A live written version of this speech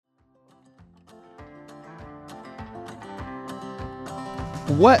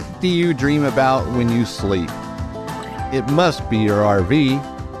What do you dream about when you sleep? It must be your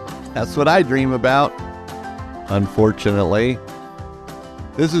RV. That's what I dream about, unfortunately.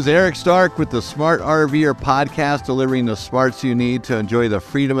 This is Eric Stark with the Smart RVer podcast, delivering the smarts you need to enjoy the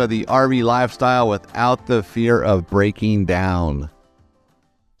freedom of the RV lifestyle without the fear of breaking down.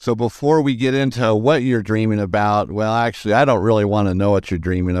 So before we get into what you're dreaming about, well, actually, I don't really want to know what you're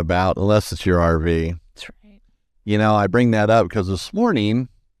dreaming about unless it's your RV. That's right. You know, I bring that up because this morning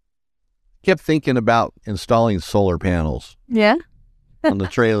I kept thinking about installing solar panels. Yeah? On the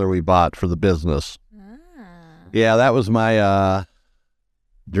trailer we bought for the business. Yeah, that was my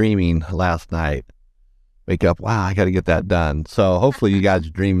dreaming last night. Wake up, wow, I got to get that done. So hopefully you guys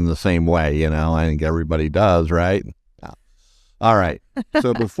are dreaming the same way, you know. I think everybody does, right? All right.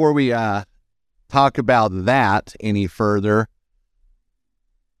 So before we talk about that any further,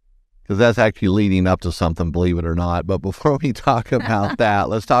 because that's actually leading up to something, believe it or not. But before we talk about that,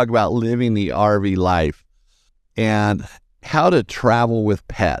 let's talk about living the RV life and how to travel with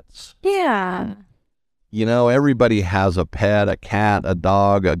pets. Yeah. You know, everybody has a pet, a cat, a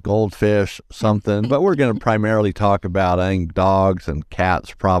dog, a goldfish, something. But we're going to primarily talk about, I think, dogs and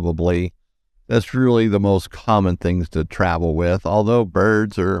cats probably. That's really the most common things to travel with, although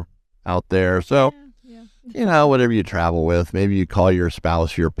birds are out there. So, you know, whatever you travel with, maybe you call your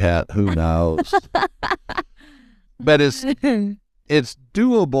spouse your pet, who knows? But it's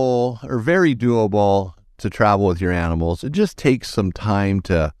doable, or very doable, to travel with your animals. It just takes some time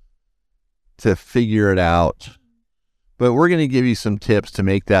to figure it out. But we're going to give you some tips to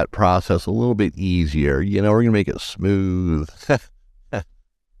make that process a little bit easier. You know, we're going to make it smooth.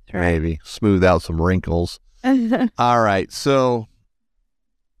 Maybe smooth out some wrinkles. All right. So,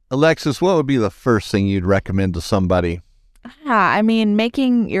 Alexis, what would be the first thing you'd recommend to somebody? I mean,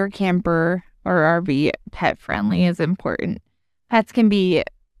 making your camper or RV pet friendly is important. Pets can be,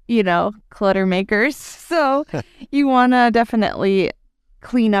 you know, clutter makers. So you want to definitely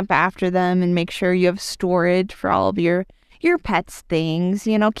clean up after them and make sure you have storage for all of your pets' things.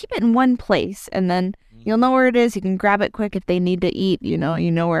 You know, keep it in one place and then you'll know where it is. You can grab it quick if they need to eat. You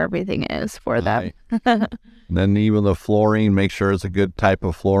know where everything is for them. Then even the flooring, make sure it's a good type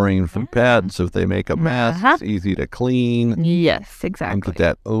of flooring for pets. If they make a mess, it's easy to clean. Yes, exactly. And get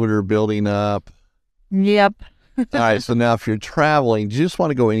that odor building up. Yep. All right, so now if you're traveling, do you just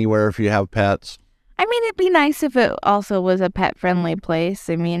want to go anywhere if you have pets? I mean, it'd be nice if it also was a pet-friendly place.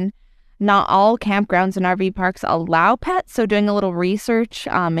 I mean, not all campgrounds and RV parks allow pets, so doing a little research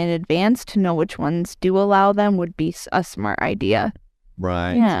in advance to know which ones do allow them would be a smart idea.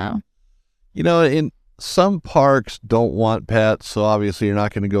 Right. Yeah. You know, in some parks don't want pets, so obviously you're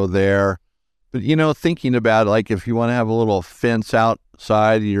not going to go there. But, you know, thinking about it, like if you want to have a little fence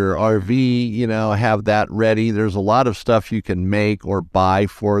outside your RV, you know, have that ready. There's a lot of stuff you can make or buy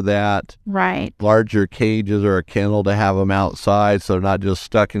for that. Right. Larger cages or a kennel to have them outside so they're not just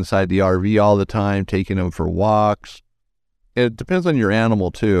stuck inside the RV all the time, taking them for walks. It depends on your animal,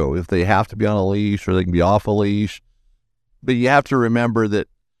 too, if they have to be on a leash or they can be off a leash. But you have to remember that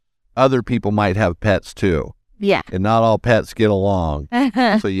other people might have pets, too. Yeah. And not all pets get along.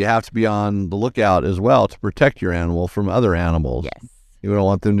 So you have to be on the lookout as well to protect your animal from other animals. Yes. You don't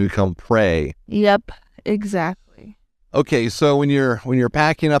want them to become prey. Yep, exactly. Okay, so when you're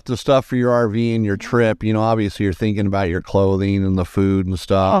packing up the stuff for your RV and your trip, you know, obviously you're thinking about your clothing and the food and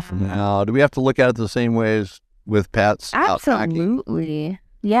stuff. Now, do we have to look at it the same way as with pets? Absolutely.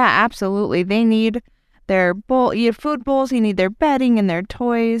 Yeah, absolutely. They need their food bowls, you need their bedding and their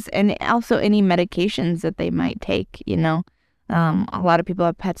toys, and also any medications that they might take, you know. A lot of people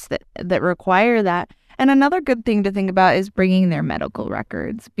have pets that require that. And another good thing to think about is bringing their medical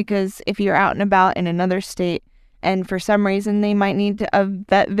records, because if you're out and about in another state and for some reason they might need a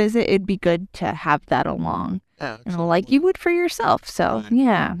vet visit, it'd be good to have that along, like you would for yourself. So,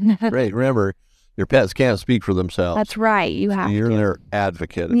 yeah. Right. Remember, your pets can't speak for themselves. That's right. You're their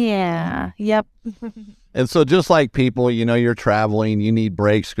advocate. Yeah. Yep. And so just like people, you know, you're traveling, you need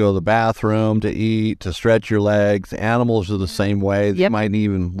breaks to go to the bathroom, to eat, to stretch your legs. Animals are the same way. They might need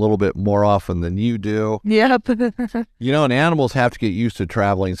even a little bit more often than you do. Yep. You know, and animals have to get used to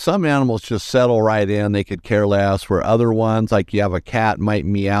traveling. Some animals just settle right in. They could care less, where other ones, like you have a cat, might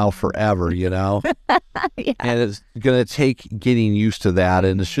meow forever, you know? Yeah. And it's going to take getting used to that.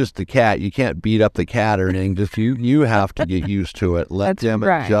 And it's just the cat. You can't beat up the cat or anything. Just you have to get used to it. Let them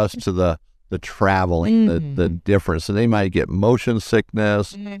adjust to the traveling, the difference. And they might get motion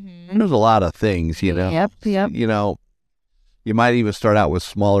sickness. There's a lot of things, you know. Yep. You know, you might even start out with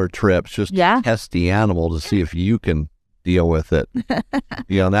smaller trips, just to test the animal to see if you can deal with it.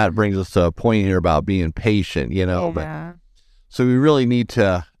 You know, and that brings us to a point here about being patient, you know. But So we really need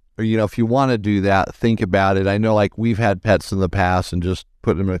to, or, if you want to do that, think about it. I know like we've had pets in the past and just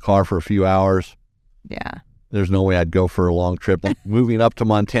put them in a car for a few hours. Yeah. There's no way I'd go for a long trip. Like moving up to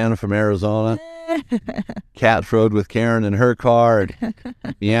Montana from Arizona, Cats rode with Karen in her car and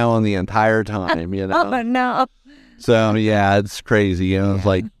meowing the entire time, Oh, no. So, yeah, it's crazy. It's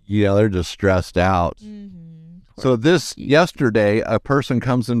like, they're just stressed out. So yesterday, a person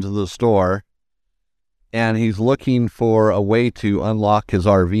comes into the store and he's looking for a way to unlock his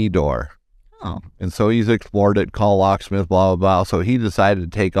RV door. Oh. And so he's explored it, called locksmith, blah, blah, blah. So he decided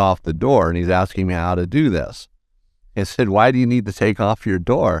to take off the door, and he's asking me how to do this. I said, why do you need to take off your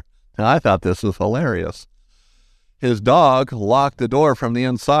door? And I thought this was hilarious. His dog locked the door from the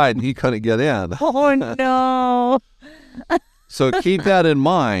inside, and he couldn't get in. Oh, no. So keep that in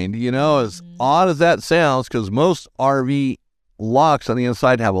mind, as odd as that sounds, because most RV locks on the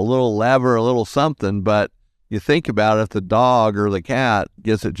inside have a little lever, a little something, but you think about it, if the dog or the cat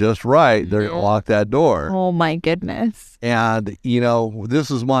gets it just right, they're going to lock that door. Oh, my goodness. And, this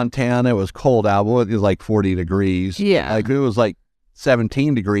is Montana. It was cold out. It was like 40 degrees. Yeah. Like, if it was like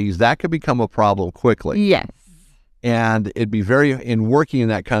 17 degrees, that could become a problem quickly. Yes. And it'd be in working in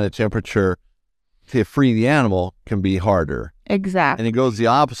that kind of temperature, to free the animal can be harder. Exactly. And it goes the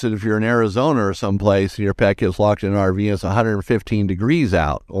opposite if you're in Arizona or someplace and your pet gets locked in an RV and it's 115 degrees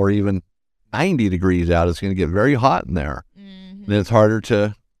out or even 90 degrees out. It's going to get very hot in there. And it's harder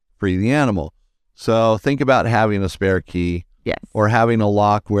to free the animal. So think about having a spare key. Yes. Or having a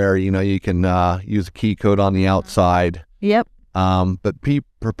lock where, you can use a key code on the outside. Yep. But be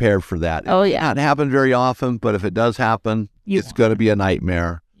prepared for that. Oh, It yeah. doesn't happen very often, but if it does happen, it's going to be a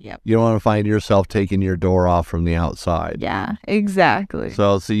nightmare. Yep. You don't want to find yourself taking your door off from the outside. Yeah, exactly.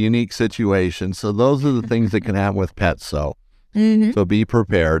 So it's a unique situation. So those are the things that can happen with pets. So be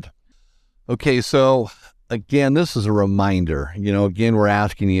prepared. Okay, so again, this is a reminder. Again, we're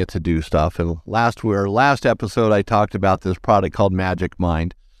asking you to do stuff. And last episode, I talked about this product called Magic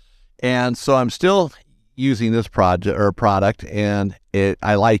Mind. And so I'm still using this product, and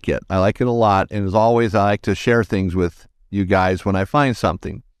I like it. I like it a lot. And as always, I like to share things with you guys when I find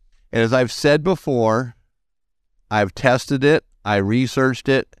something. And as I've said before, I've tested it, I researched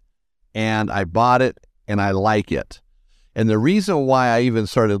it, and I bought it, and I like it. And the reason why I even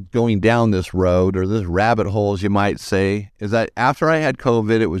started going down this road, or this rabbit hole, as you might say, is that after I had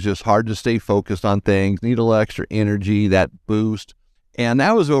COVID, it was just hard to stay focused on things, need a little extra energy, that boost. And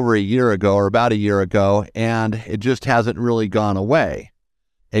that was over a year ago, or about a year ago, and it just hasn't really gone away.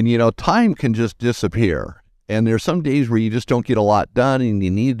 And, time can just disappear. And there's some days where you just don't get a lot done and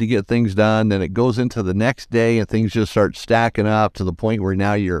you need to get things done. Then it goes into the next day and things just start stacking up to the point where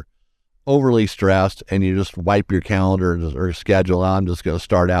now you're overly stressed and you just wipe your calendar or schedule. I'm just going to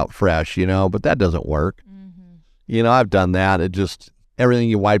start out fresh, but that doesn't work. I've done that. Everything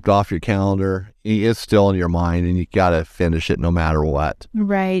you wiped off your calendar, it's still in your mind and you got to finish it no matter what.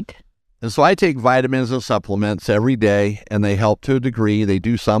 Right. And so I take vitamins and supplements every day, and they help to a degree. They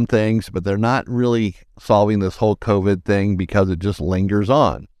do some things, but they're not really solving this whole COVID thing because it just lingers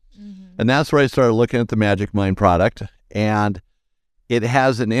on. And that's where I started looking at the Magic Mind product. And it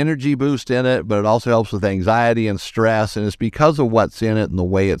has an energy boost in it, but it also helps with anxiety and stress. And it's because of what's in it and the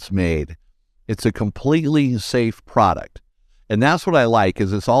way it's made. It's a completely safe product. And that's what I like,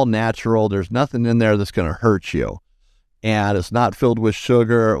 is it's all natural. There's nothing in there that's going to hurt you. And it's not filled with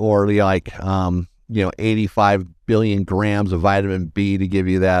sugar or 85 billion grams of vitamin B to give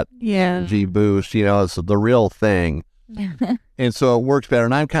you that energy boost. It's the real thing. And so it works better.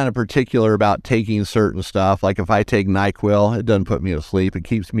 And I'm kind of particular about taking certain stuff. Like if I take NyQuil, it doesn't put me to sleep. It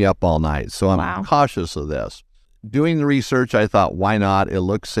keeps me up all night. So I'm cautious of this. Doing the research, I thought, why not? It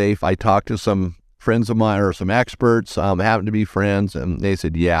looks safe. I talked to some friends of mine or some experts, happen to be friends, and they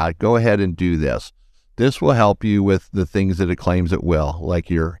said, yeah, go ahead and do this. This will help you with the things that it claims it will, like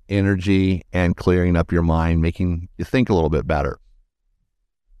your energy and clearing up your mind, making you think a little bit better.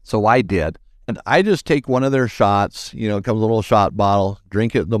 So I did. And I just take one of their shots, it comes in a little shot bottle,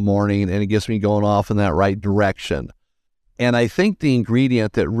 drink it in the morning, and it gets me going off in that right direction. And I think the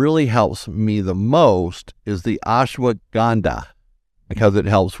ingredient that really helps me the most is the ashwagandha, because it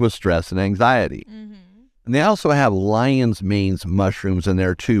helps with stress and anxiety. And they also have lion's mane mushrooms in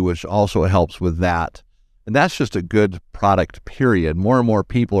there too, which also helps with that. And that's just a good product, period. More and more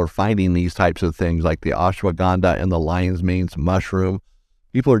people are finding these types of things like the ashwagandha and the lion's mane mushroom.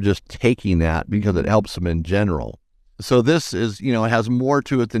 People are just taking that because it helps them in general. So this is, it has more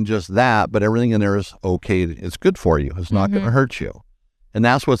to it than just that, but everything in there is okay. It's good for you. It's not going to hurt you. And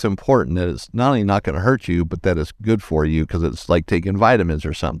that's what's important, that it's not only not going to hurt you, but that it's good for you, because it's like taking vitamins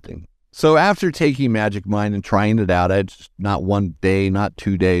or something. So after taking Magic Mind and trying it out, not 1 day, not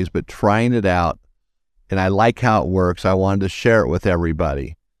 2 days, but trying it out, and I like how it works, I wanted to share it with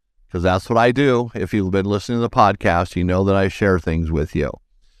everybody because that's what I do. If you've been listening to the podcast, you know that I share things with you,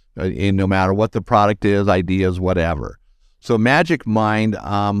 and no matter what the product is, ideas, whatever. So Magic Mind,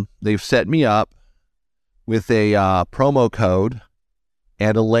 they've set me up with a promo code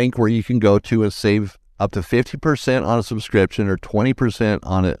and a link where you can go to and save up to 50% on a subscription or 20%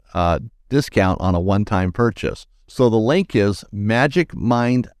 on a discount on a one-time purchase. So the link is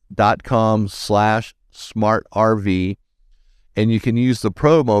magicmind.com/smartrv, and you can use the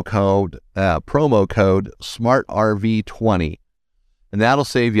promo code SmartRV20, and that'll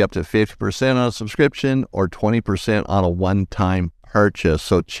save you up to 50% on a subscription or 20% on a one-time purchase.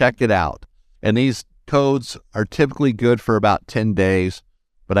 So check it out. And these codes are typically good for about 10 days,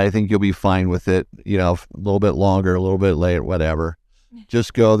 but I think you'll be fine with it, a little bit longer, a little bit later, whatever.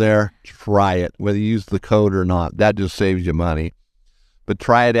 Just go there, try it, whether you use the code or not. That just saves you money. But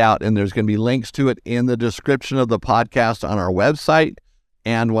try it out, and there's going to be links to it in the description of the podcast on our website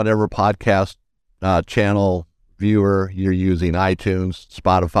and whatever podcast channel viewer you're using, iTunes,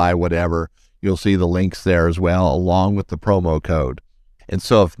 Spotify, whatever. You'll see the links there as well, along with the promo code. And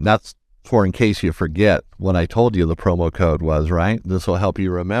so if that's in case you forget what I told you the promo code was, right? This will help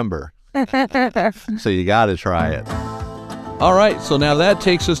you remember. So you got to try it. All right, so now that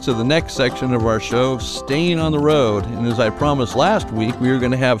takes us to the next section of our show, Staying on the Road. And as I promised last week, we were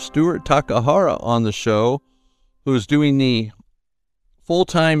going to have Stuart Takahara on the show, who's doing the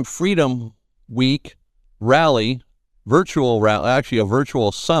Full-Time Freedom Week rally, actually a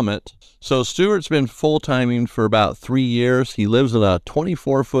virtual summit. So Stuart's been full-timing for about 3 years. He lives in a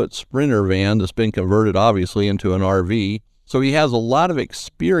 24-foot Sprinter van that's been converted, obviously, into an RV. So he has a lot of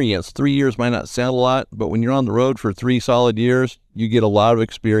experience. 3 years might not sound a lot, but when you're on the road for 3 solid years, you get a lot of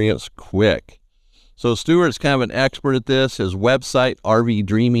experience quick. So Stuart's kind of an expert at this. His website,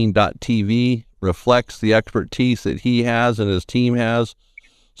 rvdreaming.tv, reflects the expertise that he has and his team has.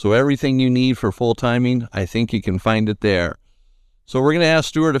 So everything you need for full-timing, I think you can find it there. So we're going to ask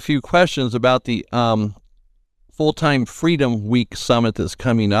Stuart a few questions about the Full-Time Freedom Week Summit that's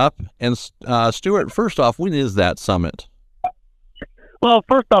coming up. And Stuart, first off, when is that summit? Well,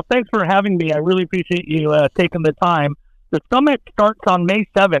 first off, thanks for having me. I really appreciate you taking the time. The summit starts on May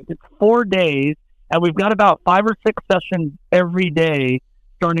 7th. It's 4 days, and we've got about 5 or 6 sessions every day,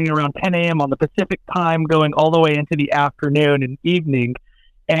 starting around 10 a.m. on the Pacific time, going all the way into the afternoon and evening.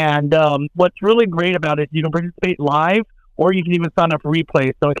 And what's really great about it is you can participate live, or you can even sign up for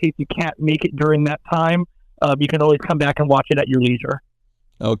replay. So in case you can't make it during that time, you can always come back and watch it at your leisure.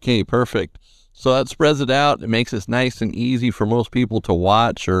 Okay, perfect. So that spreads it out. It makes it nice and easy for most people to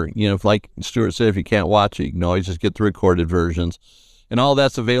watch, or, if like Stuart said, if you can't watch it, you can always just get the recorded versions. And all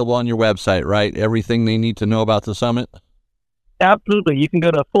that's available on your website, right? Everything they need to know about the summit? Absolutely. You can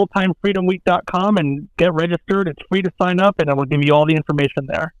go to fulltimefreedomweek.com and get registered. It's free to sign up, and it will give you all the information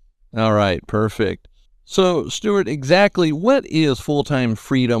there. All right, perfect. So, Stuart, exactly what is Full-Time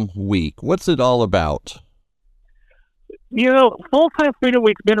Freedom Week? What's it all about? Full-Time Freedom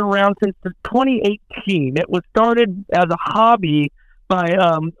Week's been around since 2018. It was started as a hobby by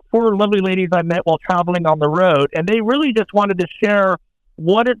 4 lovely ladies I met while traveling on the road, and they really just wanted to share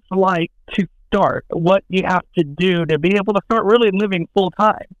what it's like to start, what you have to do to be able to start really living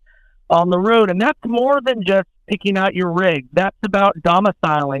full-time on the road. And that's more than just picking out your rig. That's about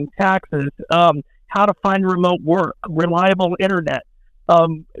domiciling, taxes, how to find remote work, reliable internet,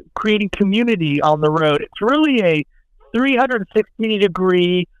 creating community on the road. It's really a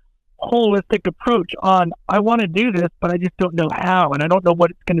 360-degree holistic approach on, I want to do this, but I just don't know how, and I don't know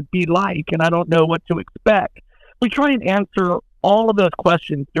what it's going to be like, and I don't know what to expect. We try and answer all of those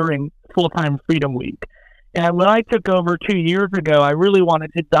questions during Full-Time Freedom Week. And when I took over 2 years ago, I really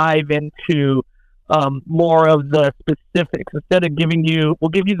wanted to dive into more of the specifics. Instead of we'll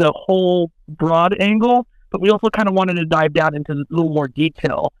give you the whole broad angle, but we also kind of wanted to dive down into a little more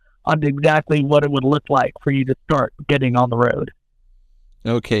detail on exactly what it would look like for you to start getting on the road.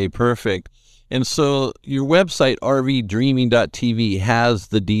 Okay, perfect. And so your website, rvdreaming.tv, has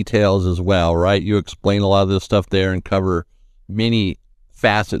the details as well, right? You explain a lot of this stuff there and cover many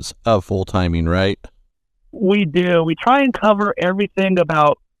facets of full-timing, right? We do. We try and cover everything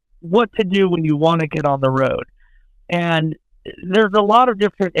about what to do when you want to get on the road. And there's a lot of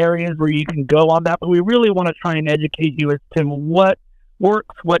different areas where you can go on that, but we really want to try and educate you as to what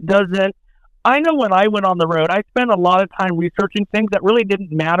works, what doesn't. I know when I went on the road, I spent a lot of time researching things that really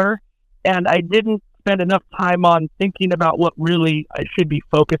didn't matter, and I didn't spend enough time on thinking about what really I should be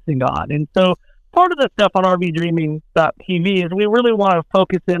focusing on. And so part of the stuff on rvdreaming.tv is we really want to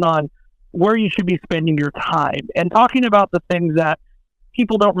focus in on where you should be spending your time and talking about the things that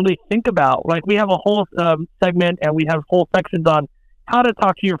people don't really think about. Like we have a whole segment and we have whole sections on how to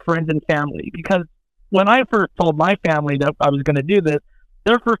talk to your friends and family. Because when I first told my family that I was going to do this,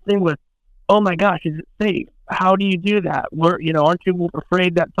 their first thing was, "Oh my gosh, is it safe? How do you do that? Aren't you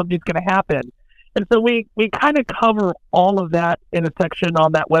afraid that something's going to happen?" And so we kind of cover all of that in a section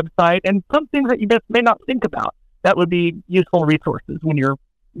on that website, and some things that you just may not think about that would be useful resources when you're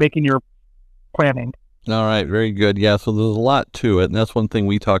making your planning. All right, very good. Yeah, so there's a lot to it, and that's one thing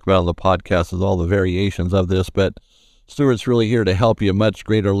we talk about on the podcast is all the variations of this, but Stuart's really here to help you at much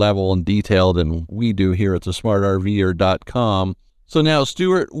greater level and detail than we do here at thesmartrver.com. So now,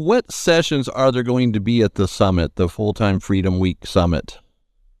 Stuart, what sessions are there going to be at the summit, the Full-Time Freedom Week Summit?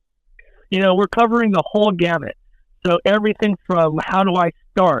 We're covering the whole gamut. So everything from how do I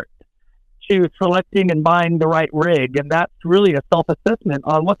start to selecting and buying the right rig, and that's really a self-assessment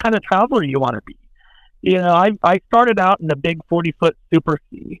on what kind of traveler you want to be. I started out in a big 40-foot Super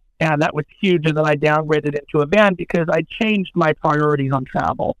C, and that was huge, and then I downgraded into a van because I changed my priorities on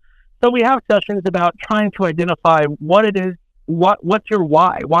travel. So we have sessions about trying to identify what it is, what's your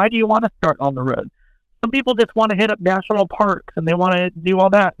why? Why do you want to start on the road? Some people just want to hit up national parks, and they want to do all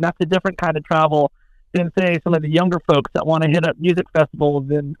that, and that's a different kind of travel than, say, some of the younger folks that want to hit up music festivals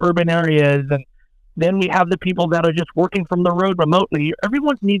in urban areas. And then we have the people that are just working from the road remotely.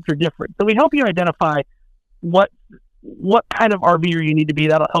 Everyone's needs are different. So we help you identify what kind of RVer you need to be.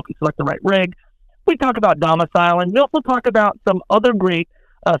 That'll help you select the right rig. We talk about domicile, and we also talk about some other great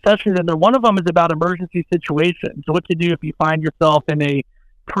sessions in there. One of them is about emergency situations. So what to do if you find yourself in a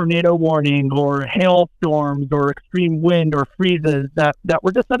tornado warning or hailstorms or extreme wind or freezes that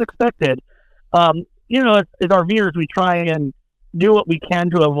were just unexpected. As RVers, we try and do what we can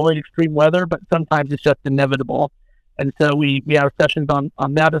to avoid extreme weather, but sometimes it's just inevitable. And so we have sessions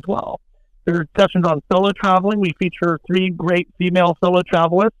on that as well. There are sessions on solo traveling. We feature 3 great female solo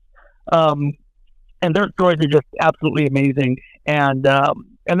travelers, and their stories are just absolutely amazing. And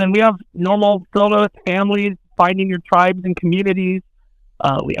then we have normal solos, families, finding your tribes and communities.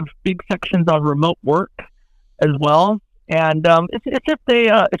 We have big sections on remote work as well. And it's just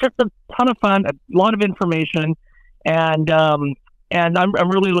a ton of fun, a lot of information, and I'm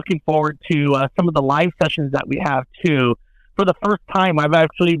really looking forward to some of the live sessions that we have too. For the first time, I've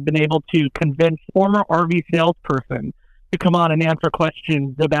actually been able to convince former RV salesperson to come on and answer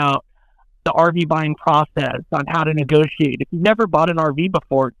questions about the RV buying process, on how to negotiate. If you've never bought an RV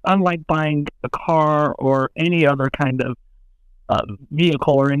before, it's unlike buying a car or any other kind of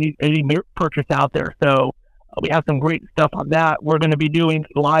vehicle or any purchase out there. So we have some great stuff on that. We're going to be doing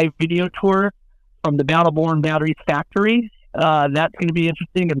live video tour from the Battleborn Batteries factory. That's going to be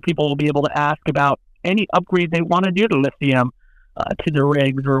interesting, and people will be able to ask about any upgrade they want to do to lithium to their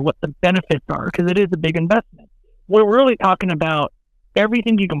rigs, or what the benefits are, because it is a big investment. We're really talking about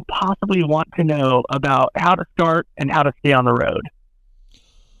everything you can possibly want to know about how to start and how to stay on the road.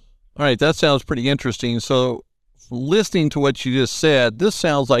 All right, that sounds pretty interesting. So listening to what you just said, this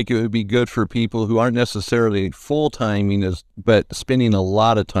sounds like it would be good for people who aren't necessarily full-timing, but spending a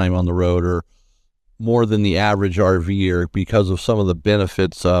lot of time on the road, or more than the average RVer, because of some of the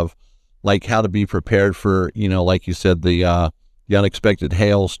benefits of, like, how to be prepared for, like you said, the unexpected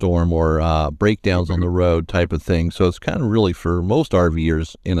hailstorm or breakdowns on the road type of thing. So it's kind of really for most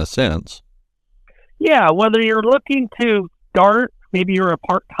RVers in a sense. Yeah, whether you're looking to start, maybe you're a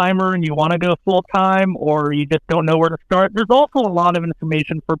part-timer and you want to go full-time, or you just don't know where to start. There's also a lot of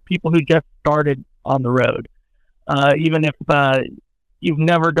information for people who just started on the road. Even if you've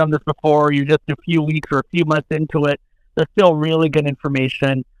never done this before, you're just a few weeks or a few months into it, there's still really good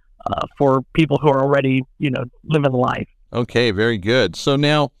information for people who are already, living life. Okay, very good. So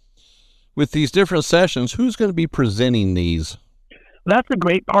now, with these different sessions, who's going to be presenting these? That's a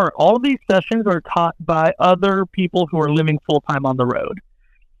great part. All of these sessions are taught by other people who are living full-time on the road.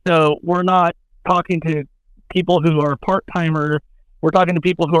 So we're not talking to people who are part-timers. We're talking to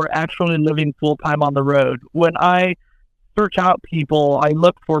people who are actually living full-time on the road. When I search out people, I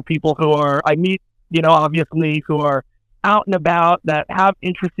look for people I meet, obviously, who are out and about, that have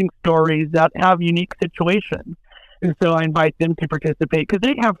interesting stories, that have unique situations. And so I invite them to participate because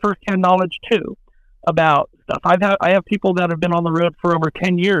they have firsthand knowledge too about stuff. I have people that have been on the road for over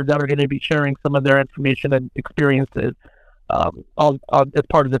 10 years that are going to be sharing some of their information and experiences as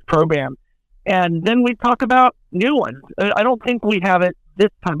part of this program. And then we talk about new ones. I don't think we have it this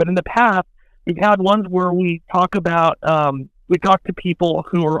time, but in the past, we've had ones where we talk about, we talk to people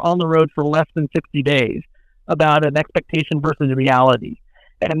who are on the road for less than 60 days about an expectation versus reality.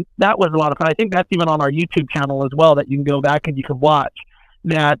 And that was a lot of fun. I think that's even on our YouTube channel as well, that you can go back and you can watch.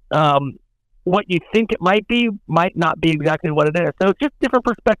 That what you think it might be might not be exactly what it is. So it's just different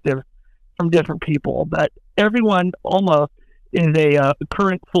perspectives from different people. But everyone almost is a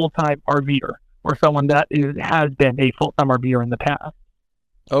current full-time RVer, or someone that has been a full-time RVer in the past.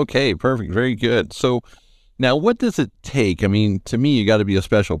 Okay, perfect. Very good. So now what does it take? I mean, to me, you got to be a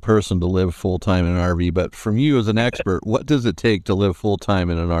special person to live full-time in an RV, but from you as an expert, what does it take to live full-time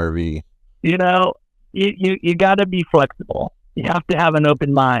in an RV? You know, you got to be flexible. You have to have an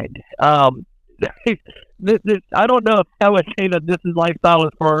open mind. I don't know if I would say that this is lifestyle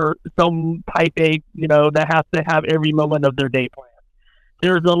is for some type A, that has to have every moment of their day planned.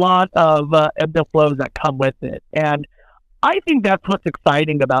 There's a lot of ebbs and flows that come with it. And I think that's what's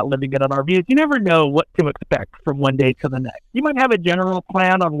exciting about living in an RV is you never know what to expect from one day to the next. You might have a general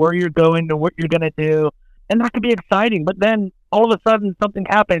plan on where you're going and what you're going to do, and that could be exciting. But then all of a sudden something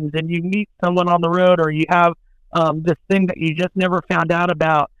happens and you meet someone on the road, or you have this thing that you just never found out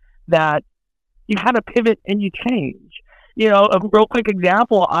about, that you had to pivot and you change. A real quick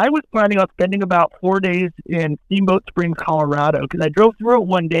example, I was planning on spending about 4 days in Steamboat Springs, Colorado, because I drove through it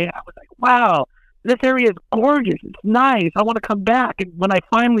one day and I was like, wow, this area is gorgeous. It's nice. I want to come back. And when I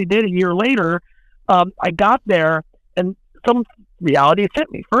finally did a year later, I got there and some reality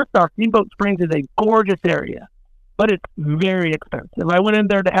hit me. First off, Steamboat Springs is a gorgeous area, but it's very expensive. I went in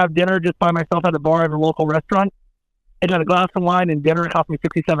there to have dinner just by myself at a bar at a local restaurant. I got a glass of wine and dinner. It cost me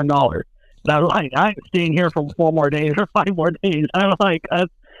 $67. And I was like, I'm staying here for 4 more days or 5 more days. I'm like,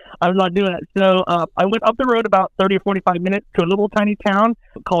 I'm not doing it. So I went up the road about 30 or 45 minutes to a little tiny town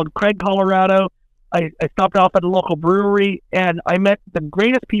called Craig, Colorado. I stopped off at a local brewery, and I met the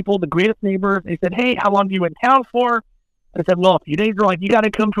greatest people, the greatest neighbors. They said, hey, how long are you in town for? I said, well, a few days. They're like, you got to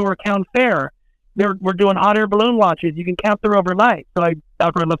come to our town fair. We're doing hot air balloon launches. You can camp there overnight. So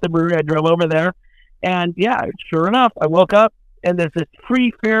after I left the brewery, I drove over there. And yeah, sure enough, I woke up and there's this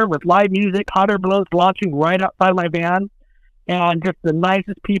free fair with live music, hot air balloons launching right outside my van, and just the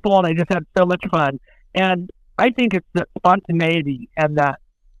nicest people. And I just had so much fun. And I think it's that spontaneity and that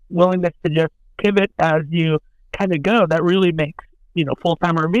willingness to just pivot as you kind of go that really makes,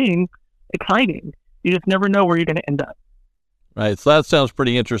 full-time RVing exciting. You just never know where you're going to end up. Right. So that sounds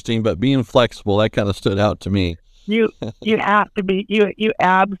pretty interesting, but being flexible, that kind of stood out to me. You have to be, you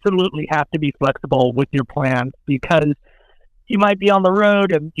absolutely have to be flexible with your plans, because you might be on the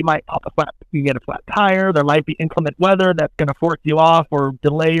road and you might you get a flat tire. There might be inclement weather that's going to force you off or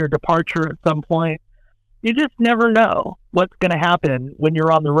delay your departure at some point. You just never know what's going to happen when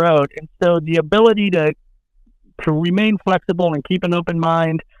you're on the road. And so the ability to remain flexible and keep an open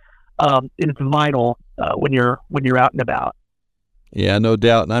mind is vital when you're out and about. Yeah, no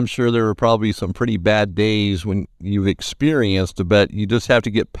doubt. And I'm sure there were probably some pretty bad days when you've experienced it, but you just have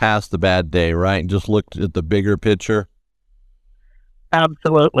to get past the bad day, right? And just look at the bigger picture.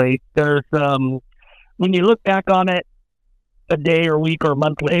 Absolutely. There's when you look back on it a day or a week or a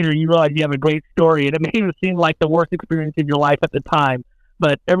month later, you realize you have a great story. And it may even seem like the worst experience of your life at the time,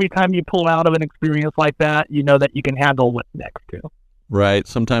 but every time you pull out of an experience like that, you know that you can handle what's next too. Right.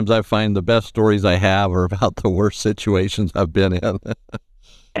 Sometimes I find the best stories I have are about the worst situations I've been in.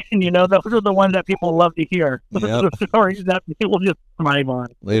 And those are the ones that people love to hear. Those are the stories that people just thrive on.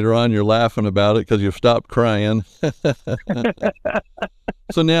 Later on, you're laughing about it because you've stopped crying.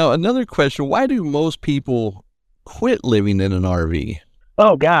 So now another question, why do most people quit living in an RV?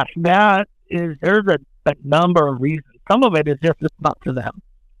 Oh gosh, there's a number of reasons. Some of it is just it's not for them.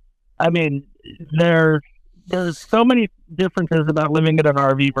 I mean, there's so many differences about living in an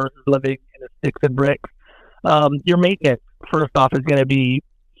RV versus living in a sticks and bricks. Your maintenance, first off, is going to be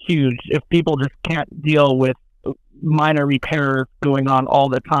huge if people just can't deal with minor repairs going on all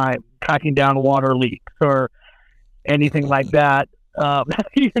the time, tracking down water leaks or anything like that. There's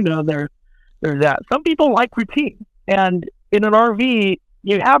that. Some people like routine, and in an RV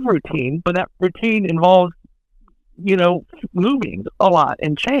you have routine, but that routine involves moving a lot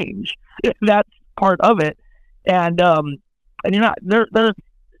and change. That's part of it. And you're not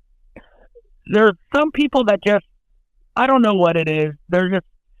there's some people that just, I don't know what it is.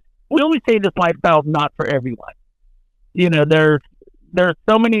 We always say this lifestyle is not for everyone. There's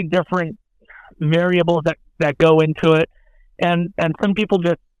so many different variables that go into it, and some people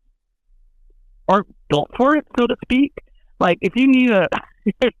just aren't built for it, so to speak. Like if you need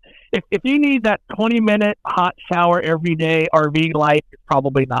if you need that 20-minute hot shower every day, RV life is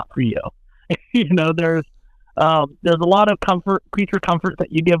probably not for you. There's a lot of creature comforts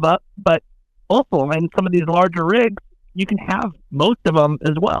that you give up, but also in some of these larger rigs, you can have most of them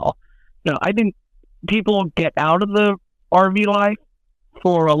as well. I think people get out of the RV life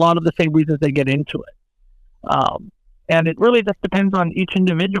for a lot of the same reasons they get into it. And it really just depends on each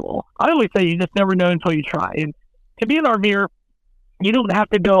individual. I always say you just never know until you try. And to be an RVer, you don't have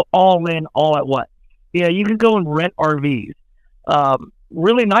to go all in all at once. Yeah, you can go and rent RVs,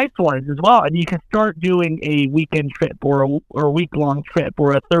 really nice ones as well. And you can start doing a weekend trip or a week-long trip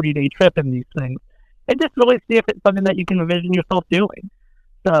or a 30-day trip in these things. And just really see if it's something that you can envision yourself doing.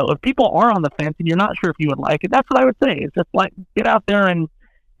 So if people are on the fence and you're not sure if you would like it, that's what I would say. It's just like get out there and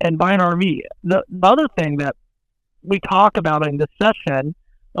buy an RV. The other thing that we talk about in this session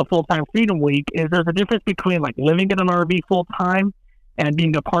of Full-Time Freedom Week is there's a difference between like living in an RV full-time and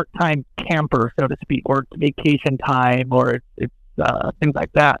being a part-time camper, so to speak, or it's vacation time, or it's things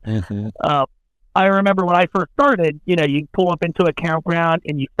like that. Mm-hmm. I remember when I first started, you pull up into a campground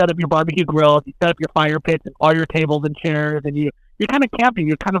and you set up your barbecue grills, you set up your fire pits and all your tables and chairs, and you're kind of camping.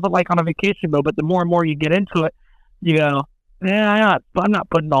 You're kind of like on a vacation mode, but the more and more you get into it, you go, I'm not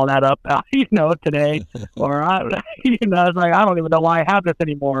putting all that up, today. Or, it's like, I don't even know why I have this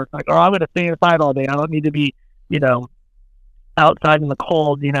anymore. It's like, or I'm going to stay inside all day. I don't need to be, outside in the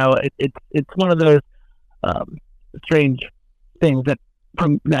cold. It's one of those strange things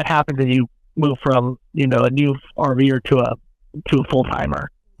that happens when you move from, a new RVer to a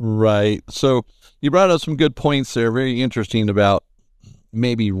full-timer. Right. So you brought up some good points there. Very interesting about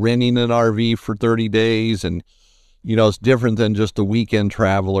maybe renting an RV for 30 days and, it's different than just a weekend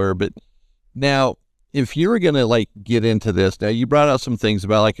traveler. But now, if you're going to get into this, now you brought out some things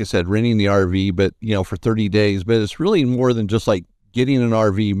about, like I said, renting the RV, but, for 30 days, but it's really more than just getting an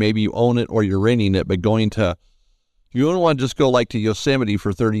RV. Maybe you own it or you're renting it, but you don't want to just go to Yosemite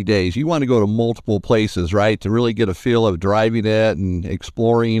for 30 days. You want to go to multiple places, right? To really get a feel of driving it and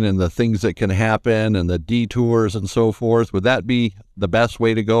exploring and the things that can happen and the detours and so forth. Would that be the best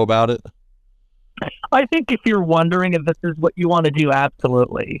way to go about it? I think if you're wondering if this is what you want to do,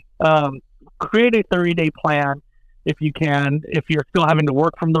 absolutely. Create a 30-day plan if you can. If you're still having to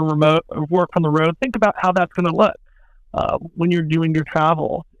work from the road, think about how that's going to look when you're doing your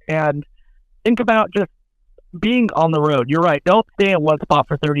travel. And think about just being on the road. You're right. Don't stay in one spot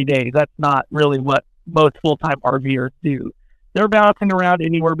for 30 days. That's not really what most full-time RVers do. They're bouncing around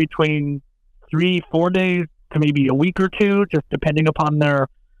anywhere between 3-4 days to maybe a week or two, just depending upon their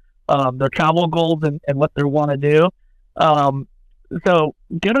travel goals and what they want to do. So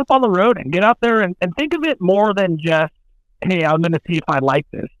get up on the road and get out there and think of it more than just, hey, I'm going to see if I like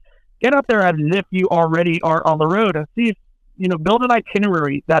this. Get out there as if you already are on the road and see if, build an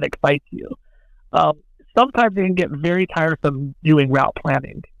itinerary that excites you. Sometimes it can get very tiresome doing route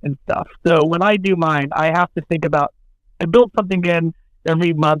planning and stuff. So when I do mine, I have to think about, I build something in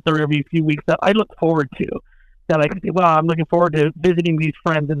every month or every few weeks that I look forward to. That I can say, well, I'm looking forward to visiting these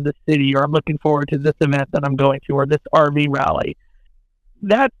friends in this city, or I'm looking forward to this event that I'm going to, or this RV rally.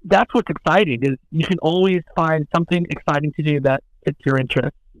 That's what's exciting, is you can always find something exciting to do that fits your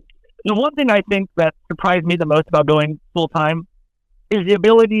interest. The one thing I think that surprised me the most about going full-time is the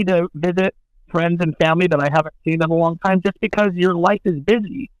ability to visit friends and family that I haven't seen in a long time, just because your life is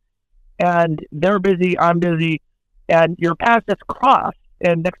busy. And they're busy, I'm busy, and your paths just cross.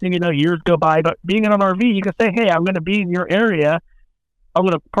 And next thing you know, years go by. But being in an RV, you can say, hey, I'm going to be in your area. I'm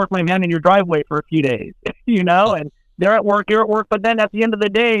going to park my van in your driveway for a few days, and they're at work, you're at work. But then at the end of the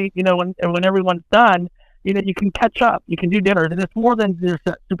day, when everyone's done, you can catch up. You can do dinner. And it's more than just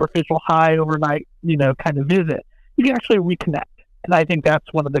that superficial high overnight, kind of visit. You can actually reconnect. And I think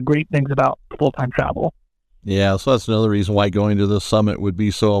that's one of the great things about full-time travel. Yeah, so that's another reason why going to the summit would be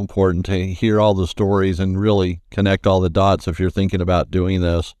so important, to hear all the stories and really connect all the dots if you're thinking about doing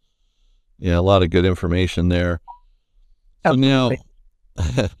this. Yeah, a lot of good information there. Absolutely. So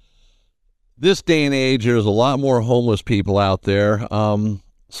now, this day and age, there's a lot more homeless people out there.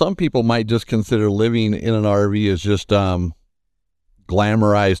 Some people might just consider living in an RV as just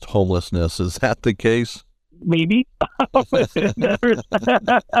glamorized homelessness. Is that the case? Maybe.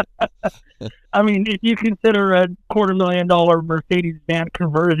 I mean, if you consider a $250,000 Mercedes van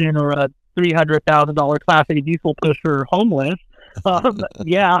conversion or a $300,000 Class A diesel pusher homeless,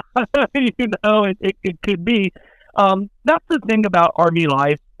 yeah, it could be. That's the thing about RV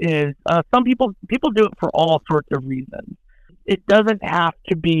life is some people do it for all sorts of reasons. It doesn't have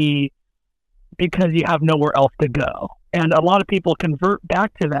to be because you have nowhere else to go. And a lot of people convert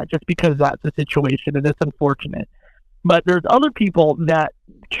back to that just because that's the situation, and it's unfortunate. But there's other people that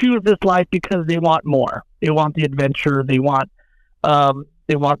choose this life because they want more. They want the adventure. They want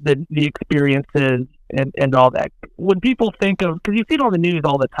the experiences and all that. When people think of, because you see it on the news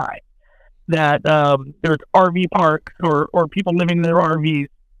all the time, that there's RV parks or people living in their RVs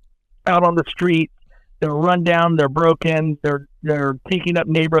out on the streets. They're run down. They're broken. They're taking up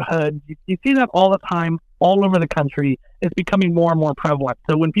neighborhoods. You see that all the time all over the country. It's becoming more and more prevalent.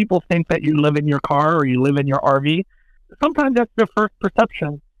 So when people think that you live in your car or you live in your RV, sometimes that's their first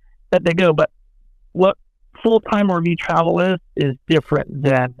perception that they go. But what full-time RV travel is different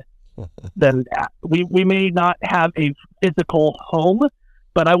than that. We may not have a physical home,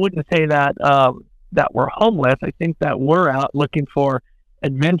 but I wouldn't say that that we're homeless. I think that we're out looking for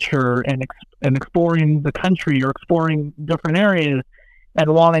adventure and exploring the country or exploring different areas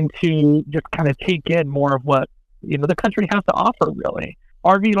and wanting to just kind of take in more of what the country has to offer. Really,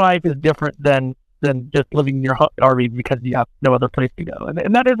 RV life is different than just living in your RV because you have no other place to go,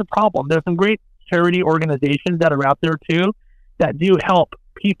 and that is a problem. There's some great charity organizations that are out there too that do help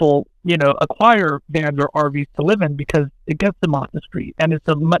people acquire vans or RVs to live in because it gets them off the street, and it's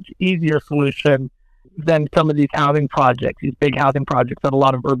a much easier solution than some of these housing projects, these big housing projects that a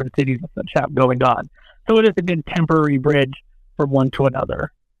lot of urban cities and such have going on. So it is a good temporary bridge from one to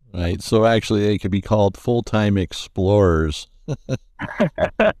another. Right. So actually they could be called full-time explorers.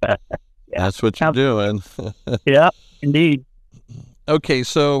 That's what you're doing. Yeah, indeed. Okay.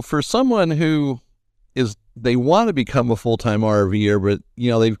 So for someone who they want to become a full-time RVer, but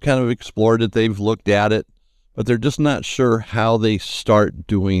they've kind of explored it, they've looked at it, but they're just not sure how they start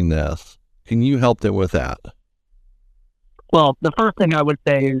doing this. Can you help them with that? Well, the first thing I would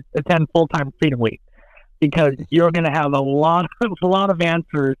say is attend full-time Freedom Week, because you're going to have a lot of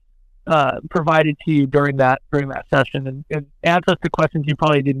answers provided to you during that session, and answers to questions you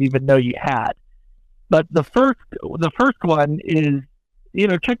probably didn't even know you had. But the first one is,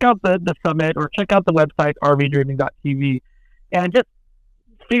 check out the summit or check out the website rvdreaming.tv and just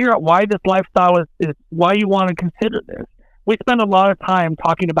figure out why this lifestyle is why you want to consider this. We spend a lot of time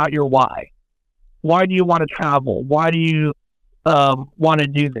talking about your why. Why do you want to travel? Why do you want to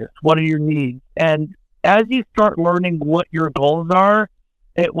do this? What are your needs? And as you start learning what your goals are,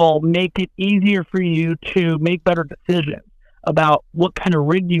 it will make it easier for you to make better decisions about what kind of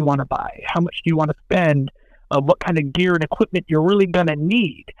rig do you want to buy, how much do you want to spend, what kind of gear and equipment you're really going to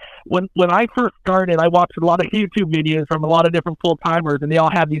need. When I first started, I watched a lot of YouTube videos from a lot of different full-timers, and they all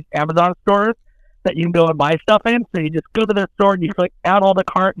have these Amazon stores that you can go and buy stuff in. So you just go to their store and you click add all the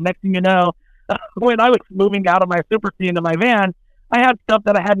cart. And next thing you know, when I was moving out of my Super C into my van, I had stuff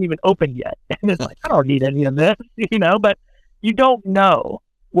that I hadn't even opened yet. And it's like, I don't need any of this, but you don't know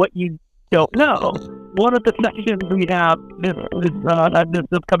what you don't know. One of the sections we have this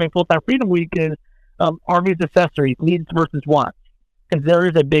upcoming Full-Time Freedom Week is RVs accessories, needs versus wants. Because there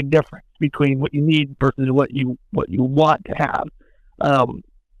is a big difference between what you need versus what you want to have.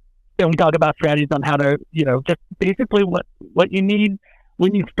 And we talk about strategies on how to, just basically what you need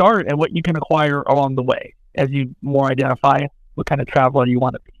when you start and what you can acquire along the way as you more identify what kind of traveler you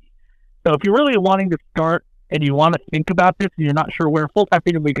want to be. So if you're really wanting to start and you want to think about this and you're not sure where, Full-Time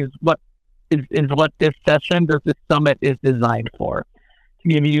Freedom Week is what this session, this summit is designed for, to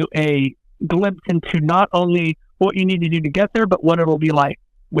give you a glimpse into not only what you need to do to get there, but what it'll be like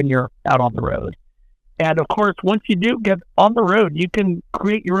when you're out on the road. And of course, once you do get on the road, you can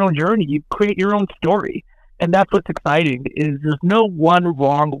create your own journey. You create your own story. And that's what's exciting, is there's no one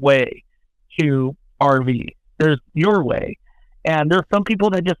wrong way to RV. There's your way. And there's some people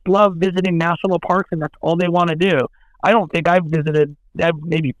that just love visiting national parks and that's all they want to do. I don't think I've visited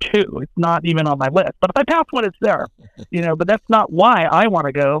maybe two. It's not even on my list. But if I pass one, it's there. But that's not why I want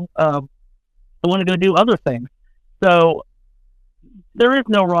to go. I want to go do other things. So there is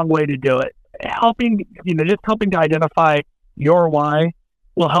no wrong way to do it. Just helping to identify your why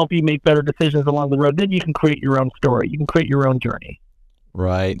will help you make better decisions along the road. Then you can create your own story. You can create your own journey.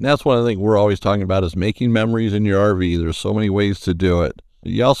 Right. And that's one of the things we're always talking about is making memories in your RV. There's so many ways to do it.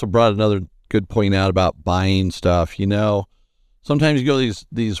 You also brought another good point out about buying stuff. Sometimes you go to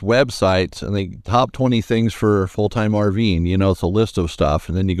these websites and they top 20 things for full-time RVing. It's a list of stuff,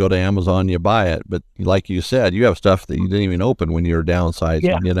 and then you go to Amazon and you buy it. But like you said, you have stuff that you didn't even open when you were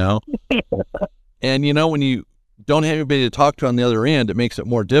downsizing, And, when you don't have anybody to talk to on the other end, it makes it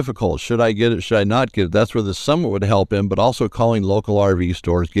more difficult. Should I get it? Should I not get it? That's where the summit would help in, but also calling local RV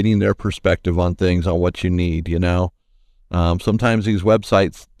stores, getting their perspective on things, on what you need, Sometimes these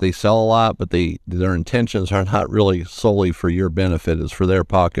websites, they sell a lot, but their intentions are not really solely for your benefit. It's for their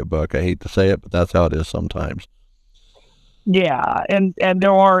pocketbook. I hate to say it, but that's how it is sometimes. Yeah, and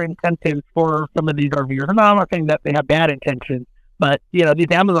there are incentives for some of these RVers. And I'm not saying that they have bad intentions, but,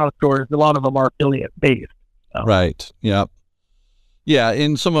 these Amazon stores, a lot of them are affiliate-based. So. Right, yeah. Yeah,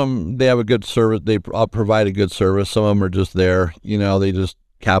 and some of them, they have a good service. They provide a good service. Some of them are just there, they just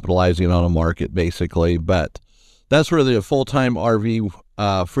capitalizing on a market, basically. But that's where the Full-Time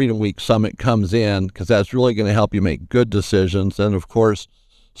RV Freedom Week Summit comes in, because that's really going to help you make good decisions. And, of course,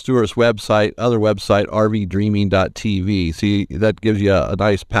 Stuart's website, other website, rvdreaming.tv. See, that gives you a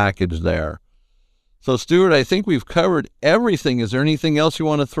nice package there. So, Stuart, I think we've covered everything. Is there anything else you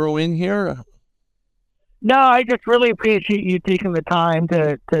want to throw in here? No, I just really appreciate you taking the time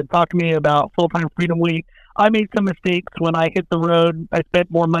to talk to me about Full-Time Freedom Week. I made some mistakes when I hit the road. I spent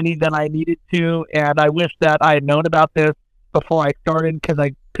more money than I needed to, and I wish that I had known about this before I started, because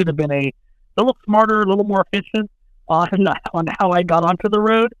I could have been a little smarter, a little more efficient on how I got onto the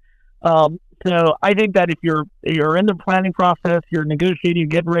road. So I think that if you're in the planning process, you're negotiating,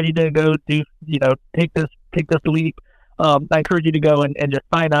 getting ready to go do, take this leap, I encourage you to go and just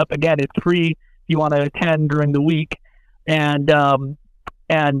sign up. Again, it's free if you want to attend during the week, and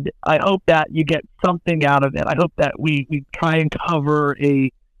I hope that you get something out of it. I hope that we try and cover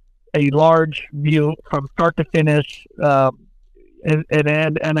a large view from start to finish, and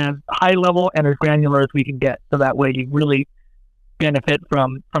as high level and as granular as we can get, so that way you really benefit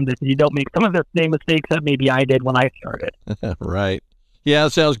from this. You don't make some of the same mistakes that maybe I did when I started. Right. Yeah,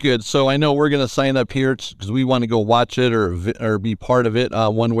 that sounds good. So I know we're going to sign up here because we want to go watch it or be part of it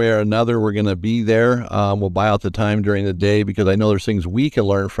one way or another. We're going to be there. We'll buy out the time during the day because I know there's things we can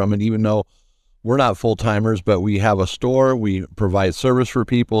learn from it, even though we're not full-timers, but we have a store. We provide service for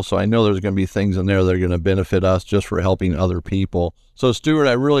people. So I know there's going to be things in there that are going to benefit us just for helping other people. So, Stuart,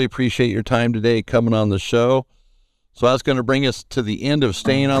 I really appreciate your time today coming on the show. So that's going to bring us to the end of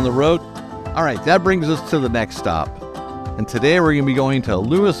Staying on the Road. All right, that brings us to the next stop. And today we're going to be going to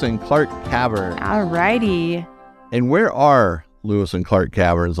Lewis and Clark Caverns. All righty. And where are Lewis and Clark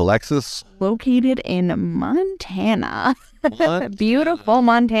Caverns, Alexis? Located in Montana. Beautiful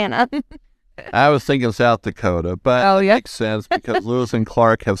Montana. I was thinking South Dakota, but it makes sense because Lewis and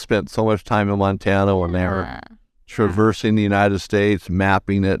Clark have spent so much time in Montana when they were traversing the United States,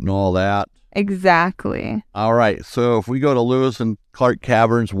 mapping it and all that. Exactly. All right. So if we go to Lewis and Clark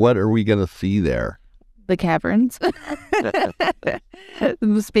Caverns, what are we going to see there? The caverns.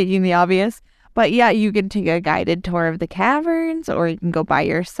 Speaking the obvious. But yeah, you can take a guided tour of the caverns, or you can go by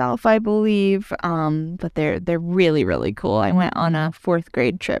yourself, I believe. But they're really, really cool. I went on a 4th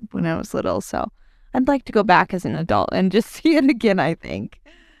grade trip when I was little, so I'd like to go back as an adult and just see it again, I think.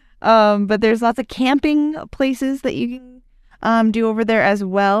 But there's lots of camping places that you can do over there as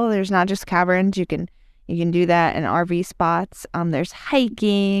well. There's not just caverns. You can do that in RV spots. There's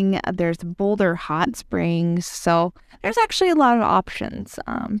hiking. There's Boulder Hot Springs. So there's actually a lot of options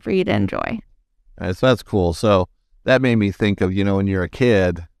for you to enjoy. All right, so that's cool. So that made me think of, when you're a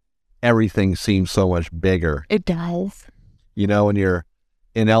kid, everything seems so much bigger. It does. When you're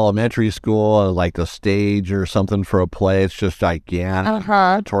in elementary school, like the stage or something for a play, it's just gigantic. The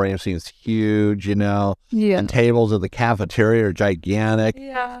auditorium seems huge, Yeah. And tables at the cafeteria are gigantic.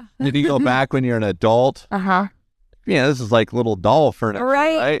 Yeah. Did you go back when you're an adult? Yeah, this is like little doll furniture,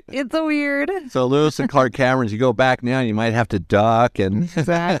 right? It's weird. So Lewis and Clark Caverns, you go back now, you might have to duck and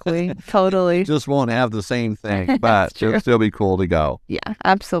exactly, totally. Just won't have the same thing, but it'll still be cool to go. Yeah,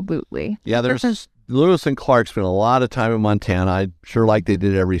 absolutely. Yeah, there's Lewis and Clark spent a lot of time in Montana. I'm sure like they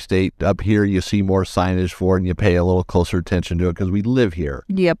did every state. Up here, you see more signage for it, and you pay a little closer attention to it because we live here.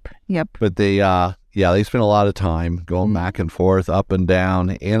 Yep. But they spent a lot of time going back and forth, up and down,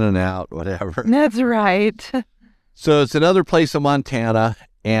 in and out, whatever. That's right. So it's another place in Montana,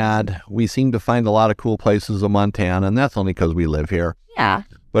 and we seem to find a lot of cool places in Montana, and that's only because we live here. Yeah.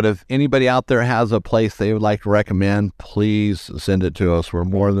 But if anybody out there has a place they would like to recommend, please send it to us. We're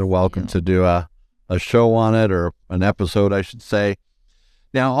more than welcome to do a show on it, or an episode, I should say.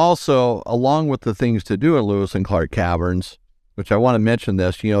 Now, also, along with the things to do in Lewis and Clark Caverns, which I want to mention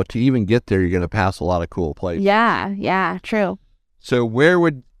this, to even get there, you're going to pass a lot of cool places. Yeah, true. So where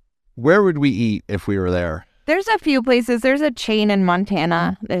would we eat if we were there? There's a few places. There's a chain in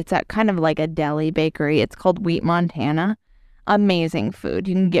Montana. It's at kind of like a deli bakery. It's called Wheat Montana. Amazing food.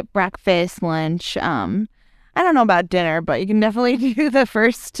 You can get breakfast, lunch. I don't know about dinner, but you can definitely do the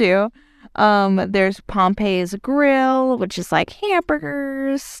first two. There's Pompey's Grill, which is like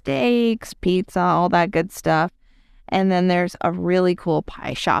hamburgers, steaks, pizza, all that good stuff. And then there's a really cool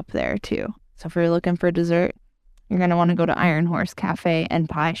pie shop there too. So if you're looking for dessert, you're going to want to go to Iron Horse Cafe and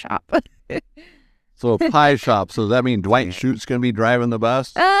Pie Shop. So a pie shop. So does that mean Dwight Schute's going to be driving the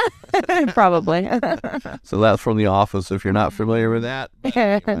bus? Probably. So that's from The Office, if you're not familiar with that.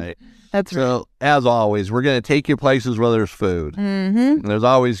 Anyway. That's right. So, as always, we're going to take you places where there's food. Mm-hmm. There's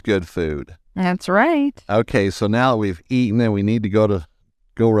always good food. That's right. Okay, so now that we've eaten and we need to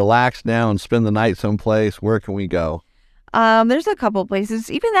go relax now and spend the night someplace, where can we go? There's a couple places.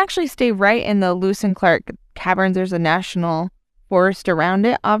 You can actually stay right in the Lewis and Clark Caverns. There's a national forest around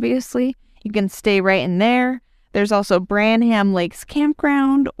it, obviously. You can stay right in there. There's also Branham Lakes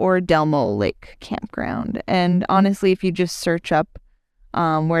Campground or Delmo Lake Campground. And honestly, if you just search up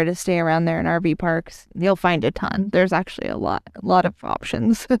where to stay around there in RV parks, you'll find a ton. There's actually a lot of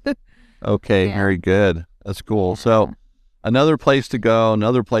options. Okay, Yeah. very good. That's cool. So another place to go,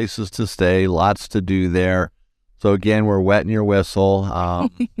 another places to stay, lots to do there. So again, we're wetting your whistle.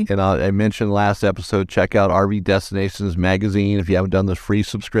 And I mentioned last episode, check out RV Destinations magazine. If you haven't done the free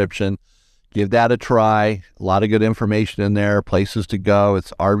subscription, give that a try. A lot of good information in there, places to go.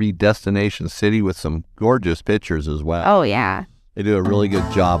 It's RV Destination City with some gorgeous pictures as well. Oh, yeah. They do a really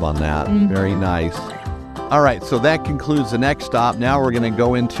good job on that. Very nice. All right, so that concludes the next stop. Now we're going to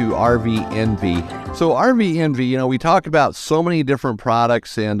go into RV Envy. So RV Envy, we talk about so many different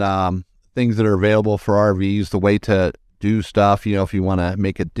products and things that are available for RVs, the way to do stuff, if you want to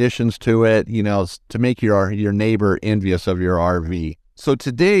make additions to it, to make your neighbor envious of your RV. So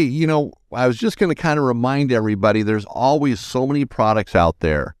today, I was just going to kind of remind everybody there's always so many products out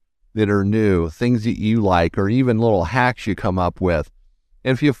there that are new, things that you like, or even little hacks you come up with.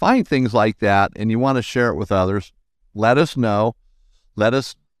 And if you find things like that and you want to share it with others, let us know. Let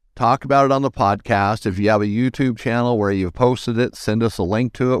us talk about it on the podcast. If you have a YouTube channel where you've posted it, send us a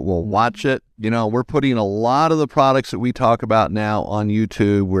link to it. We'll watch it. We're putting a lot of the products that we talk about now on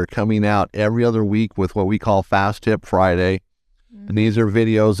YouTube. We're coming out every other week with what we call Fast Tip Friday. And these are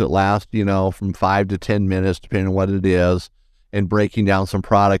videos that last, from 5 to 10 minutes, depending on what it is, and breaking down some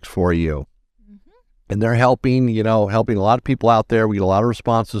products for you. And they're helping a lot of people out there. We get a lot of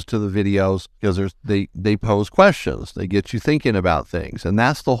responses to the videos because they pose questions. They get you thinking about things. And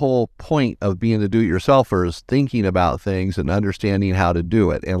that's the whole point of being a do-it-yourselfer, is thinking about things and understanding how to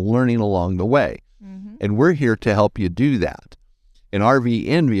do it and learning along the way. And we're here to help you do that. And RV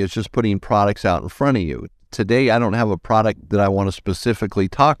Envy is just putting products out in front of you. Today, I don't have a product that I want to specifically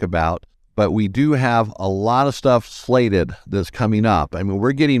talk about, but we do have a lot of stuff slated that's coming up. I mean,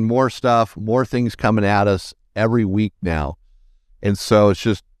 we're getting more stuff, more things coming at us every week now. And so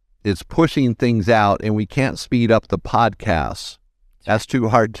it's pushing things out, and we can't speed up the podcasts. That's too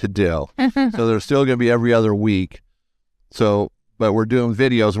hard to do. So they're still going to be every other week. But we're doing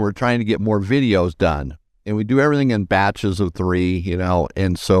videos, and we're trying to get more videos done. And we do everything in batches of 3,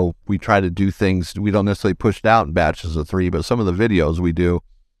 and so we try to do things. We don't necessarily push it out in batches of 3, but some of the videos we do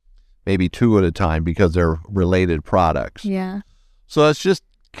maybe 2 at a time because they're related products. Yeah. So it's just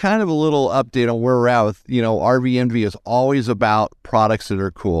kind of a little update on where we're at with, RV Envy is always about products that are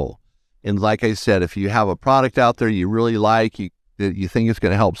cool. And like I said, if you have a product out there you really like, that you think it's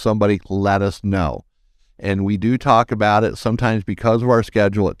going to help somebody, let us know. And we do talk about it. Sometimes because of our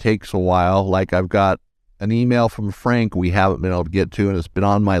schedule, it takes a while. Like I've got an email from Frank we haven't been able to get to, and it's been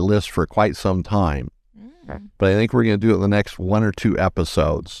on my list for quite some time. But I think we're going to do it in the next 1 or 2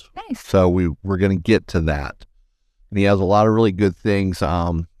 episodes. Nice. So we're going to get to that. And he has a lot of really good things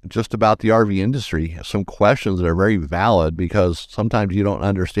just about the RV industry. Some questions that are very valid because sometimes you don't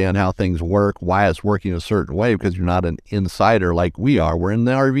understand how things work, why it's working a certain way, because you're not an insider like we are. We're in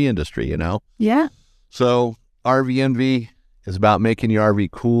the RV industry, Yeah. So RV Envy is about making your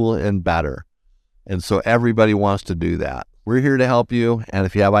RV cool and better. And so everybody wants to do that. We're here to help you, and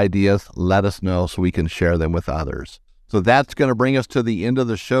if you have ideas, let us know so we can share them with others. So that's going to bring us to the end of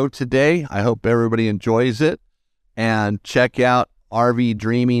the show today. I hope everybody enjoys it, and check out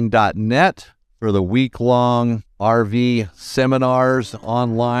rvdreaming.net for the week-long RV seminars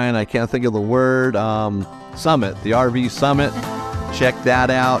online. I can't think of the word, summit, the RV Summit. Check that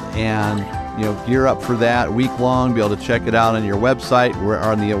out and gear up for that week-long. Be able to check it out on your website or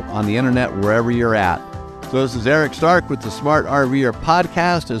on the internet, wherever you're at. So this is Eric Stark with the Smart RVer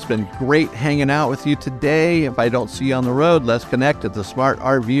podcast. It's been great hanging out with you today. If I don't see you on the road, let's connect at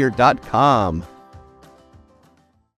thesmartrver.com.